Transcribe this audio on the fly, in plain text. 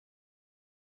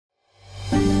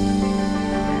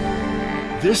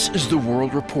This is the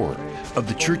World Report of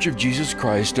the Church of Jesus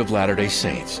Christ of Latter-day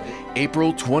Saints,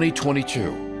 April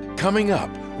 2022. Coming up,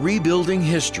 rebuilding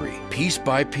history, piece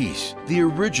by piece. The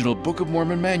original Book of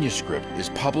Mormon manuscript is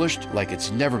published like it's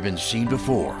never been seen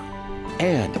before.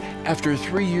 And after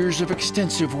 3 years of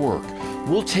extensive work,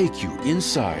 we'll take you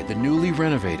inside the newly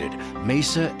renovated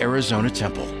Mesa, Arizona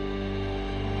temple.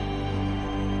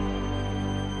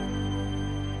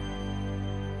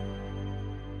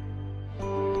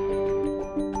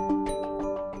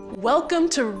 Welcome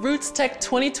to Roots Tech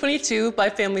 2022 by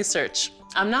Family Search.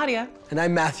 I'm Nadia. And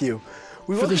I'm Matthew.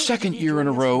 For the second year in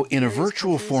a row in a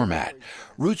virtual format,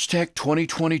 Roots Tech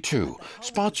 2022,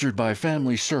 sponsored by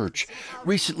Family Search,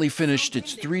 recently finished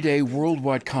its 3-day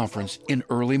worldwide conference in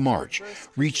early March,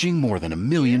 reaching more than 1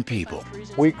 million people.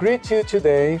 We greet you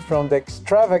today from the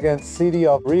extravagant city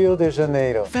of Rio de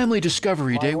Janeiro. Family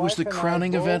Discovery Day was the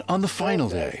crowning event on the final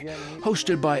day,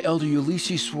 hosted by Elder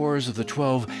Ulysses Suarez of the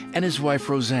 12 and his wife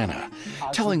Rosanna,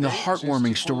 telling the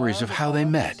heartwarming stories of how they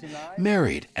met,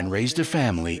 married, and raised a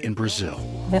family in Brazil.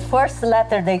 The first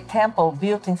Latter-day Temple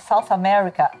built in South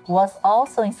America was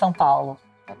also in São Paulo.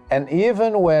 And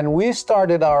even when we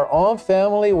started our own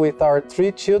family with our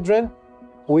 3 children,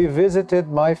 we visited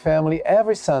my family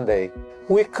every Sunday.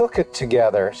 We cooked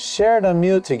together, shared a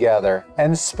meal together,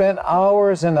 and spent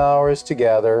hours and hours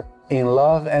together in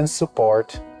love and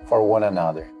support for one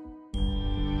another.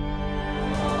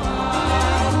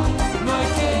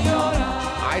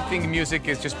 I think music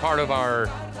is just part of our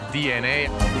DNA.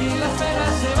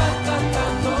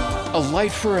 A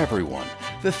light for everyone,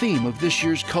 the theme of this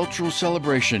year's cultural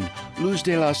celebration, Luz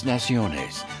de las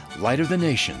Naciones, Light of the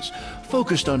Nations,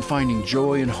 focused on finding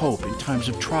joy and hope in times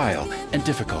of trial and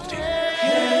difficulty.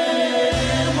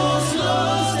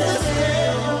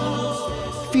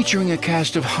 Featuring a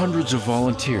cast of hundreds of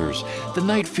volunteers, the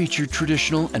night featured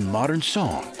traditional and modern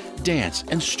song, dance,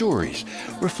 and stories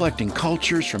reflecting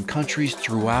cultures from countries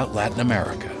throughout Latin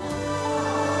America.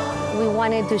 We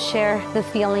wanted to share the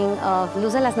feeling of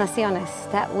Luz de las Naciones,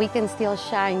 that we can still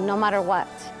shine no matter what,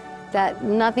 that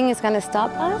nothing is going to stop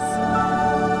us.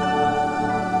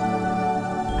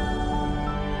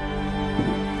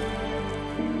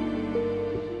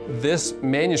 This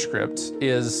manuscript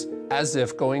is as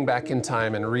if going back in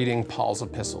time and reading Paul's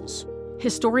epistles.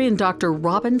 Historian Dr.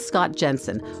 Robin Scott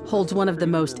Jensen holds one of the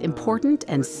most important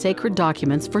and sacred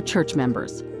documents for church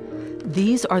members.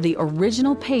 These are the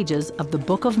original pages of the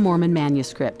Book of Mormon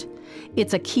manuscript.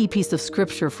 It's a key piece of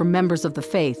scripture for members of the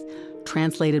faith,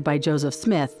 translated by Joseph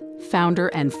Smith, founder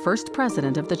and first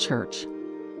president of the church.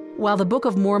 While the Book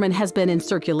of Mormon has been in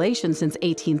circulation since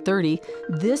 1830,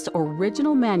 this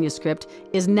original manuscript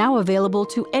is now available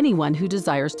to anyone who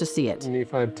desires to see it.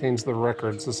 Nephi obtains the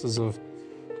records. This is of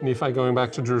Nephi going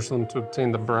back to Jerusalem to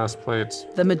obtain the brass plates.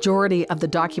 The majority of the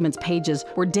document's pages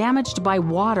were damaged by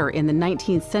water in the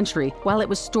 19th century while it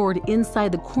was stored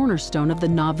inside the cornerstone of the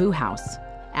Nauvoo house.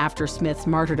 After Smith's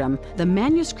martyrdom, the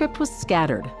manuscript was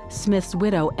scattered. Smith's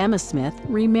widow, Emma Smith,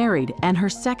 remarried, and her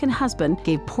second husband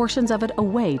gave portions of it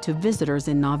away to visitors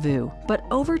in Nauvoo. But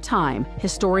over time,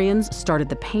 historians started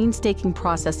the painstaking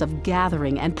process of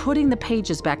gathering and putting the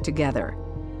pages back together.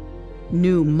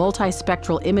 New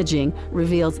multispectral imaging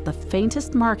reveals the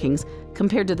faintest markings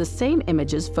compared to the same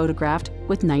images photographed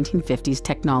with 1950s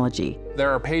technology. There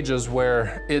are pages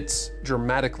where it's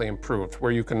dramatically improved,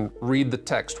 where you can read the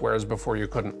text, whereas before you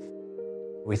couldn't.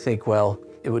 We think, well,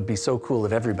 it would be so cool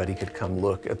if everybody could come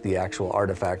look at the actual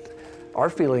artifact. Our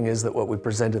feeling is that what we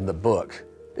present in the book,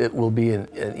 it will be an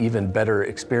even better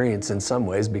experience in some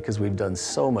ways because we've done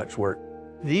so much work.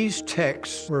 These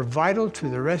texts were vital to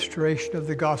the restoration of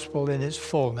the gospel in its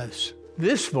fullness.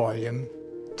 This volume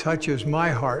touches my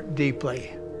heart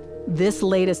deeply. This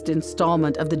latest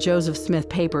installment of the Joseph Smith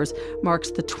Papers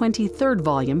marks the 23rd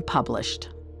volume published.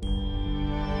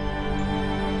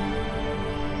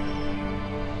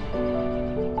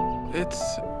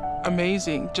 It's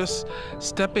amazing. Just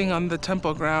stepping on the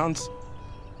temple grounds,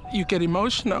 you get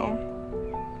emotional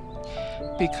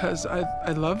because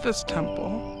I love this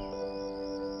temple.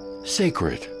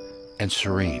 Sacred and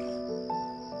serene,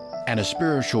 and a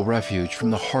spiritual refuge from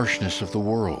the harshness of the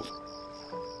world.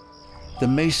 The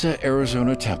Mesa,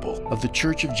 Arizona temple of the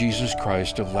Church of Jesus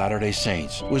Christ of Latter-day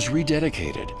Saints was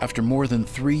rededicated after more than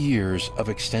 3 years of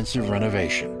extensive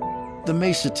renovation. The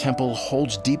Mesa temple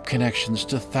holds deep connections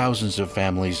to thousands of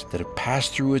families that have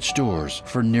passed through its doors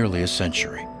for nearly a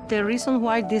century. The reason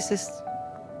why this is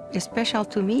special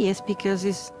to me is because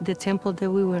it's the temple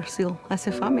that we were still as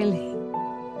a family.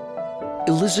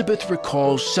 Elizabeth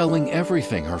recalls selling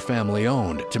everything her family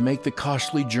owned to make the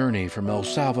costly journey from El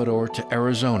Salvador to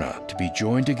Arizona to be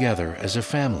joined together as a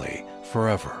family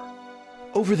forever.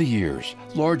 Over the years,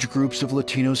 large groups of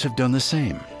Latinos have done the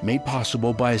same, made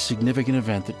possible by a significant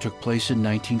event that took place in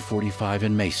 1945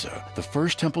 in Mesa, the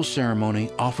first temple ceremony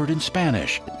offered in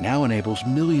Spanish that now enables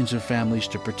millions of families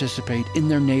to participate in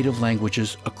their native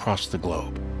languages across the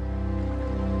globe.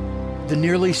 The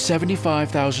nearly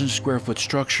 75,000 square foot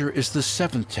structure is the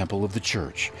seventh temple of the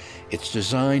church. Its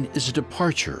design is a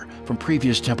departure from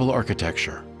previous temple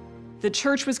architecture. The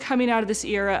church was coming out of this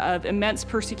era of immense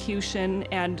persecution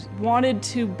and wanted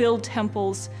to build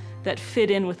temples that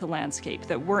fit in with the landscape,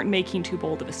 that weren't making too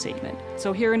bold of a statement.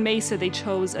 So here in Mesa, they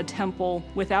chose a temple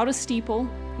without a steeple,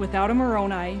 without a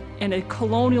Moroni, and a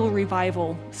colonial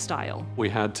revival style. We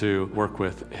had to work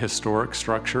with historic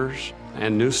structures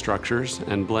and new structures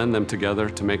and blend them together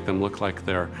to make them look like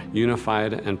they're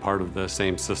unified and part of the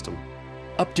same system.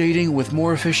 Updating with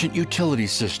more efficient utility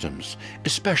systems,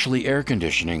 especially air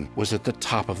conditioning, was at the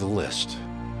top of the list.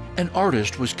 An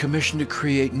artist was commissioned to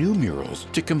create new murals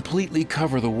to completely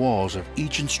cover the walls of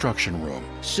each instruction room,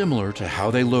 similar to how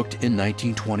they looked in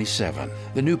 1927.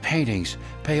 The new paintings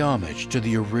pay homage to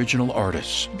the original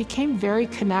artists. I became very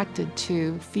connected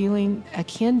to feeling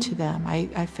akin to them.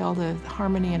 I felt a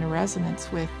harmony and a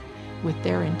resonance with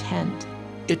their intent.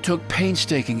 It took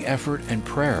painstaking effort and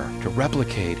prayer to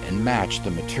replicate and match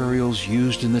the materials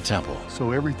used in the temple.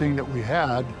 So everything that we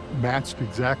had matched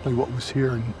exactly what was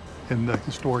here in the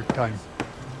historic time.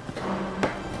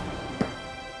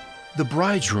 The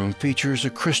bride's room features a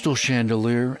crystal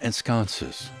chandelier and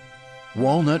sconces,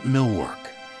 walnut millwork,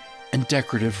 and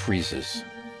decorative friezes.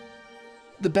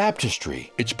 The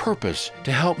baptistry, its purpose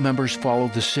to help members follow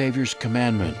the Savior's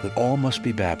commandment that all must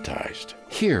be baptized.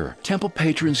 Here, temple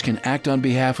patrons can act on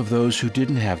behalf of those who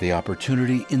didn't have the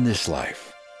opportunity in this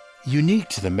life. Unique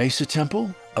to the Mesa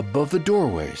Temple, above the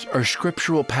doorways are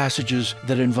scriptural passages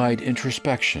that invite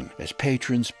introspection as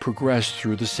patrons progress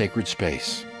through the sacred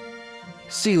space.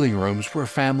 Sealing rooms where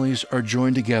families are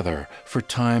joined together for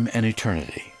time and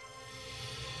eternity.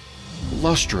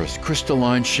 Lustrous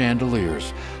crystalline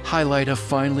chandeliers highlight a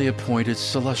finely appointed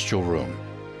celestial room.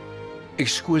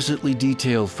 Exquisitely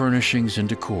detailed furnishings and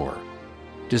decor,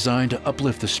 designed to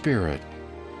uplift the spirit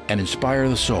and inspire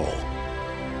the soul.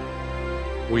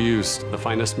 We used the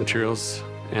finest materials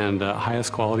and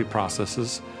highest quality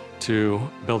processes to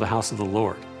build a house of the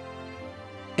Lord.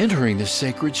 Entering this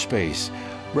sacred space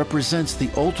represents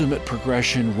the ultimate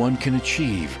progression one can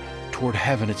achieve toward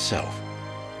heaven itself.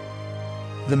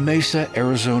 The Mesa,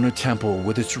 Arizona Temple,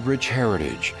 with its rich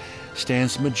heritage,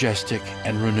 stands majestic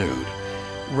and renewed,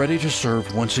 ready to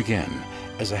serve once again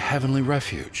as a heavenly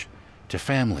refuge to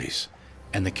families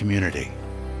and the community.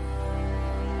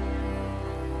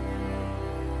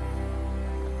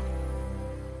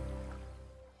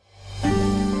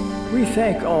 We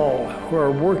thank all who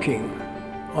are working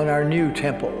on our new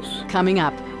temples. Coming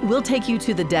up, we'll take you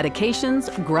to the dedications,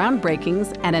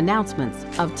 groundbreakings, and announcements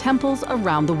of temples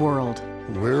around the world.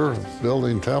 We're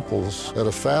building temples at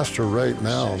a faster rate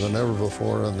now than ever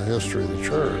before in the history of the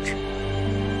church.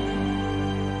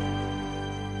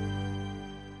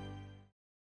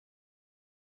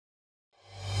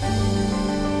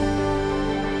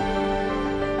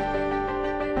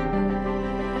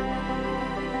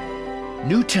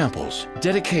 New temples,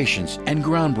 dedications, and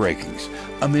groundbreakings.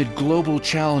 Amid global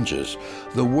challenges,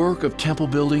 the work of temple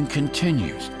building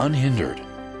continues unhindered.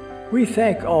 We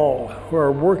thank all who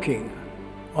are working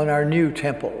on our new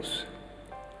temples.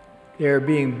 They are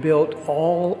being built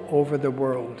all over the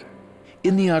world.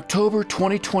 In the October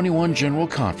 2021 General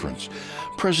Conference,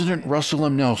 President Russell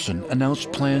M. Nelson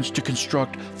announced plans to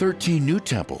construct 13 new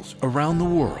temples around the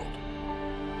world.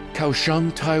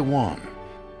 Kaohsiung, Taiwan,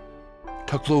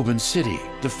 Tacloban City,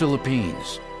 the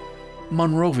Philippines,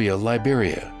 Monrovia,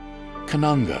 Liberia,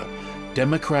 Kananga,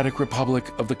 Democratic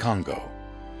Republic of the Congo,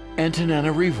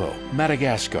 Antananarivo,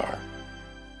 Madagascar,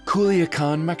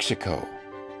 Culiacan, Mexico,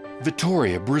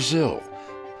 Vitoria, Brazil,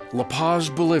 La Paz,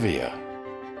 Bolivia,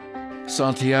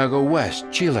 Santiago West,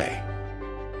 Chile,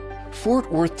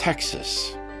 Fort Worth,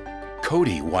 Texas,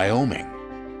 Cody, Wyoming,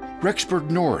 Rexburg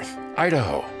North,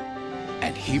 Idaho,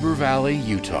 and Heber Valley,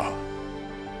 Utah.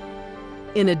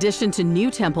 In addition to new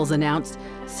temples announced,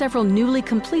 several newly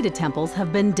completed temples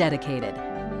have been dedicated.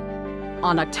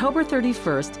 On October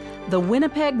 31st, the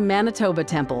Winnipeg, Manitoba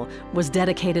Temple was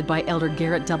dedicated by Elder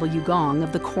Garrett W. Gong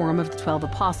of the Quorum of the 12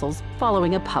 Apostles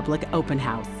following a public open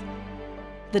house.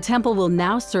 The temple will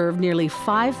now serve nearly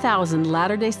 5,000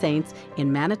 Latter-day Saints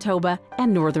in Manitoba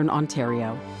and Northern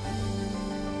Ontario.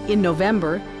 In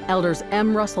November, Elders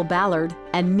M. Russell Ballard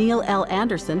and Neil L.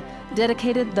 Anderson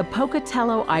dedicated the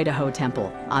Pocatello, Idaho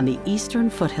Temple on the eastern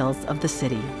foothills of the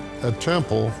city. A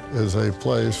temple is a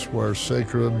place where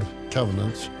sacred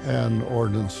covenants and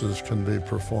ordinances can be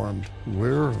performed.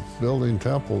 We're building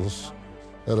temples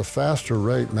at a faster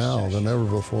rate now than ever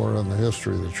before in the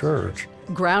history of the church.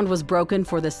 Ground was broken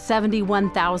for the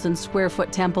 71,000 square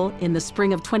foot temple in the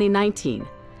spring of 2019.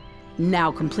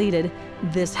 Now completed,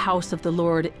 this House of the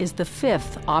Lord is the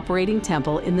 5th operating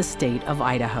temple in the state of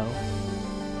Idaho.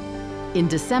 In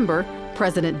December,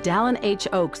 President Dallin H.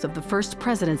 Oaks of the First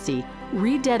Presidency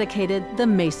rededicated the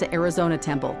Mesa, Arizona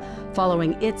temple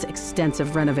following its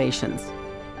extensive renovations.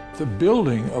 The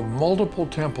building of multiple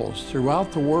temples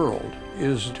throughout the world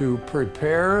is to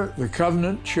prepare the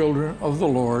covenant children of the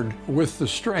Lord with the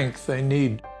strength they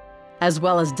need. As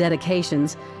well as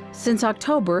dedications, since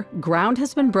October, ground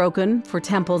has been broken for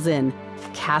temples in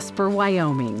Casper,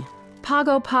 Wyoming,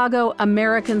 Pago Pago,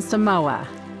 American Samoa,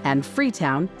 and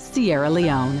Freetown, Sierra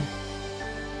Leone.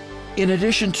 In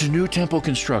addition to new temple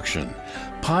construction,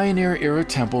 Pioneer-era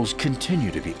temples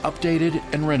continue to be updated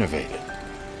and renovated.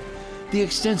 The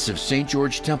extensive St.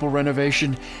 George Temple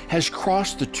renovation has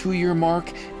crossed the 2-year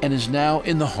mark and is now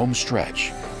in the home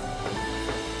stretch.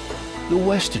 The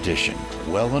West Addition,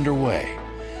 well underway.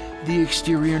 The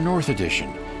exterior North Addition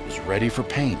is ready for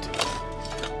paint.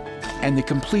 And the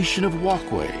completion of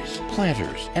walkways,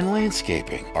 planters, and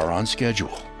landscaping are on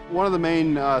schedule. One of the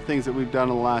main things that we've done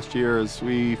in the last year is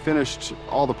we finished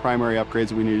all the primary upgrades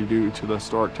that we need to do to the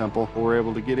historic temple. We're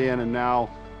able to get in and now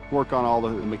work on all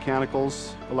the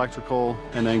mechanicals, electrical,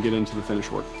 and then get into the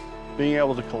finished work. Being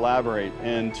able to collaborate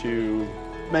and to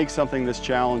make something this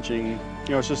challenging,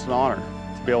 you know, it's just an honor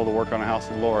to be able to work on a house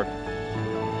of the Lord.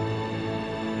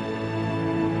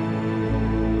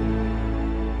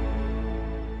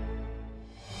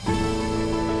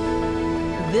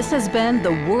 This has been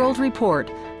the World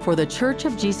Report for the Church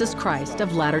of Jesus Christ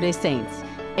of Latter-day Saints,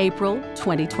 April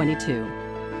 2022.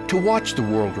 To watch the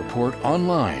World Report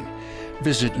online,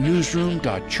 visit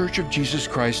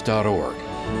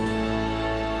newsroom.churchofjesuschrist.org.